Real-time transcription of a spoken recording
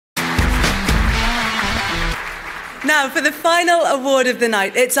Now, for the final award of the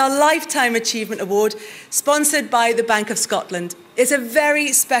night, it's our Lifetime Achievement Award, sponsored by the Bank of Scotland. It's a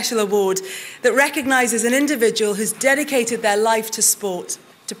very special award that recognises an individual who's dedicated their life to sport.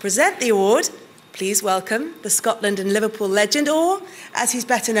 To present the award, please welcome the Scotland and Liverpool legend, or, as he's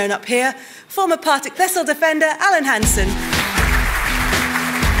better known up here, former Partick Thistle defender Alan Hansen.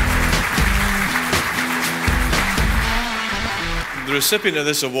 The recipient of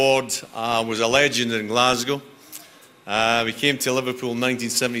this award was a legend in Glasgow. We came to Liverpool in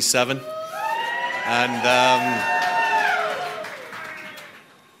 1977, and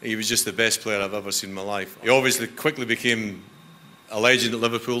he was just the best player I've ever seen in my life. He obviously quickly became a legend at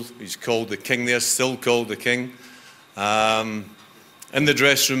Liverpool. He's called the King there, still called the King. In the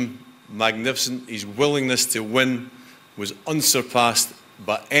dressing room, magnificent. His willingness to win was unsurpassed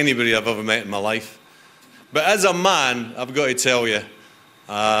by anybody I've ever met in my life. But as a man, I've got to tell you,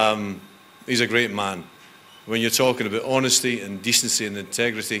 he's a great man. When you're talking about honesty and decency and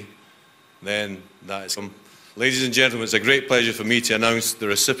integrity, then that is him. Ladies and gentlemen, it's a great pleasure for me to announce the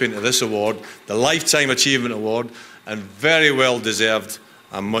recipient of this award, the Lifetime Achievement Award, and very well deserved,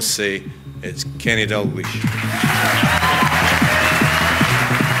 I must say, it's Kenny Dalglish.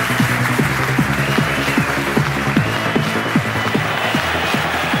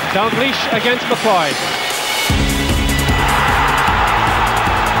 Dalglish against McCloy.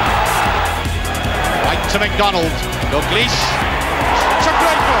 To McDonald, Dalglish, it's a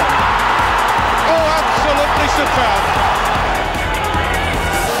great ball. Oh, absolutely superb.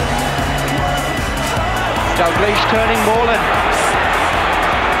 Dalglish turning Morland,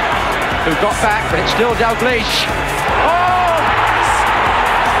 who got back, but it's still Dalglish. Oh!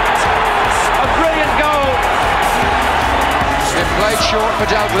 A brilliant goal. It played short for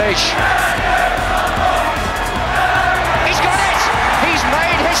Dalglish. He's got it! He's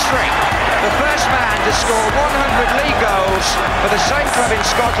made history. The first man to score 100 league goals for the same club in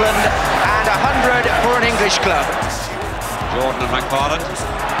Scotland and 100 for an English club. Jordan and McFarland.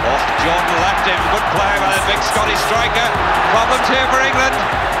 Off Jordan, left him. Good play by the big Scottish striker. Problems here for England.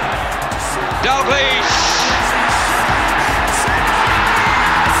 Dalglish.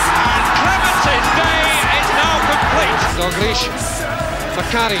 And Clemence's day is now complete. Dalglish.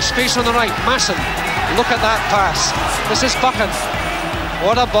 McCarry, space on the right. Masson. Look at that pass. This is Buchan.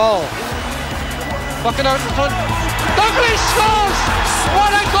 What a ball. Buchan out in front. Dalglish scores!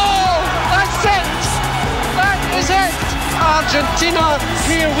 What a goal! That's it! That is it! Argentina,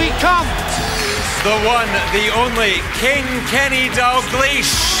 here we come! The one, the only, King Kenny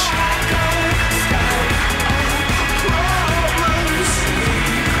Dalglish.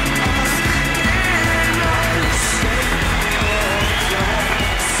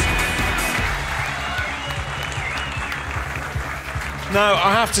 Now,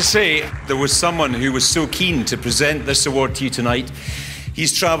 I have to say, there was someone who was so keen to present this award to you tonight.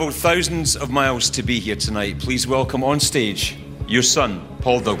 He's travelled thousands of miles to be here tonight. Please welcome on stage your son,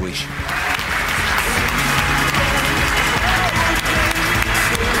 Paul Dalglish.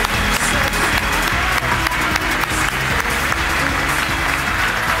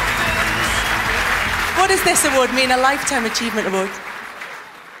 What does this award mean, a Lifetime Achievement Award?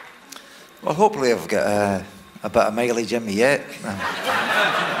 Well, hopefully I've got a bit of mileage in me yet.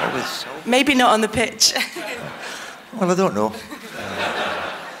 Maybe not on the pitch. Well, I don't know.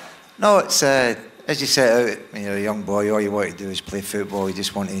 No, it's as you set out when you're a young boy, all you want to do is play football. You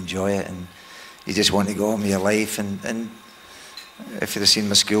just want to enjoy it, and you just want to go on with your life. And if you'd have seen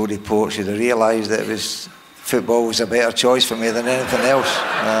my school reports, you'd have realised that football was a better choice for me than anything else.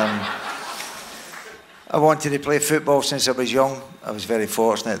 I wanted to play football since I was young. I was very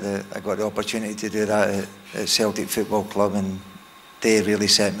fortunate that I got the opportunity to do that at Celtic Football Club, and they really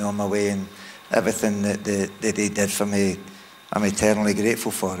set me on my way, and everything that they did for me, I'm eternally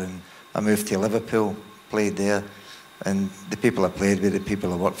grateful for. And I moved to Liverpool, played there, and the people I played with, the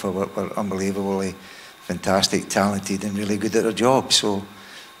people I worked for were unbelievably fantastic, talented and really good at their job, so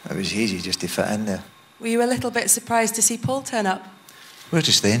it was easy just to fit in there. Were you a little bit surprised to see Paul turn up? Where's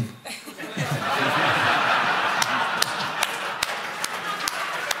he staying?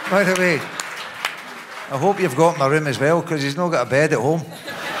 By the way, I hope you've got my room as well, because he's not got a bed at home.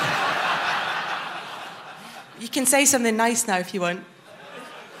 You can say something nice now if you want.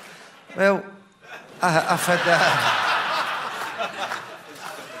 Well, I've had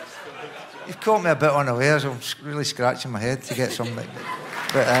you've caught me a bit unawares. I'm really scratching my head to get something.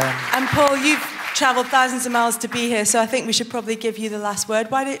 But, and Paul, you've travelled thousands of miles to be here, so I think we should probably give you the last word.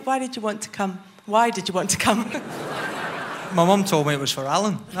 Why did you want to come? Why did you want to come? My mum told me it was for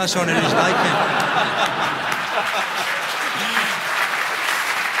Alan. That's the only reason I came.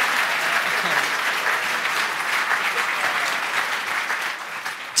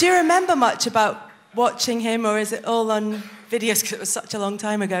 Do you remember much about watching him, or is it all on videos because it was such a long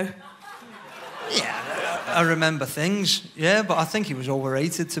time ago? Yeah, I remember things, yeah, but I think he was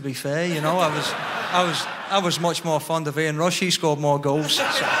overrated, to be fair, you know. I was much more fond of Ian Rush. He scored more goals. So.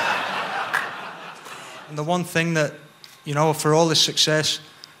 And the one thing that, you know, for all his success,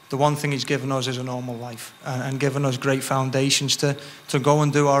 the one thing he's given us is a normal life and given us great foundations to go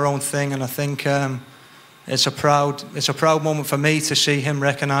and do our own thing. And I think it's a proud moment for me to see him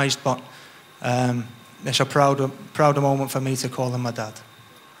recognised, but it's a prouder moment for me to call him my dad.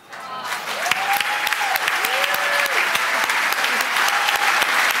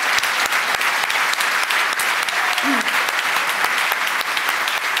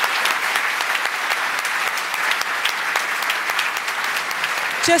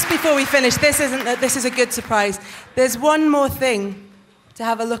 Just before we finish, this is a good surprise. There's one more thing to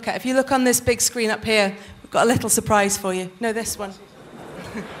have a look at. If you look on this big screen up here, we've got a little surprise for you. No, this one.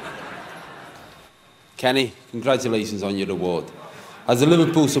 Kenny, congratulations on your award. As a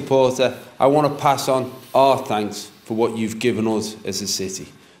Liverpool supporter, I want to pass on our thanks for what you've given us as a city.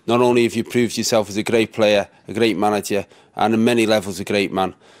 Not only have you proved yourself as a great player, a great manager, and on many levels a great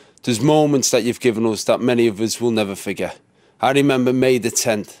man, there's moments that you've given us that many of us will never forget. I remember May the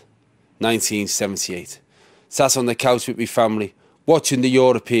 10th, 1978. Sat on the couch with my family, watching the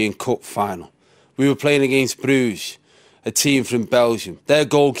European Cup final. We were playing against Bruges, a team from Belgium. Their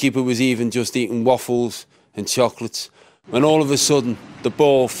goalkeeper was even just eating waffles and chocolates, when all of a sudden the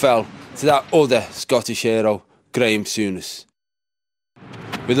ball fell to that other Scottish hero, Graham Souness.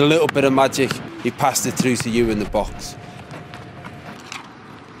 With a little bit of magic, he passed it through to you in the box.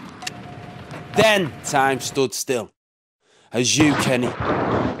 Then time stood still, as you, Kenny,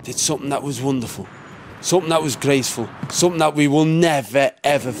 did something that was wonderful, something that was graceful, something that we will never,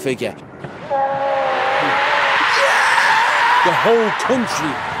 ever forget. The whole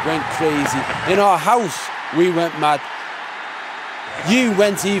country went crazy. In our house, we went mad. You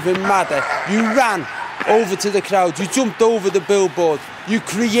went even madder. You ran over to the crowd. You jumped over the billboard. You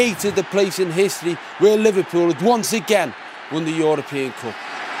created the place in history where Liverpool had once again won the European Cup.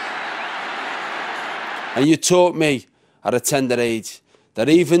 And you taught me at a tender age that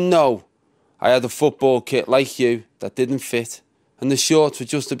even though I had a football kit like you that didn't fit and the shorts were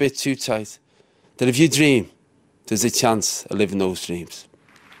just a bit too tight, that if you dream, there's a chance of living those dreams.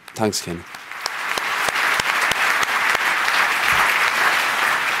 Thanks, Kenny.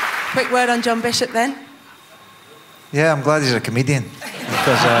 Quick word on John Bishop then. Yeah, I'm glad he's a comedian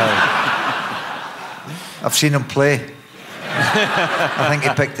because I've seen him play. I think he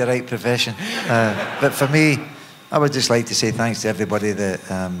picked the right profession. But for me, I would just like to say thanks to everybody that,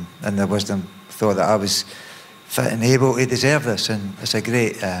 in their wisdom, thought that I was fit and able to deserve this, and it's a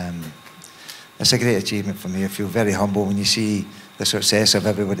great achievement for me. I feel very humble when you see the success of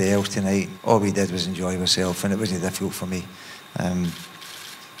everybody else tonight. All we did was enjoy ourselves, and it wasn't difficult for me. I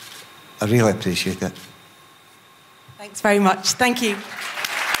really appreciate it. Thanks very much. Thank you.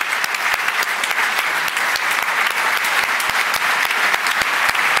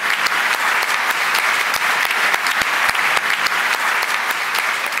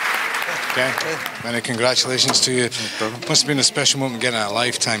 Okay, many congratulations to you. Must have been a special moment getting a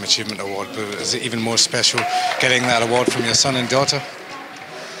Lifetime Achievement Award, but is it even more special getting that award from your son and daughter?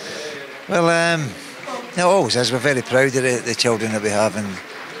 Well, it always is. We're very proud of the children that we have, and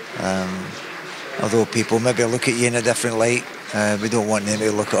although people maybe look at you in a different light, we don't want them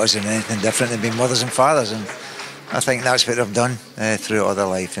to look at us in anything different than being mothers and fathers, and I think that's what they've done throughout their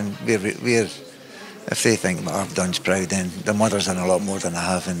life, and we're if they think what I've done's proud, then the mother's done a lot more than I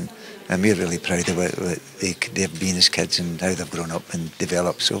have, and we're really proud of what they've been as kids and how they've grown up and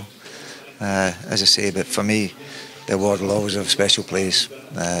developed. So, as I say, but for me, the award will always have a special place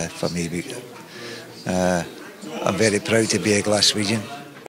for me. I'm very proud to be a Glaswegian.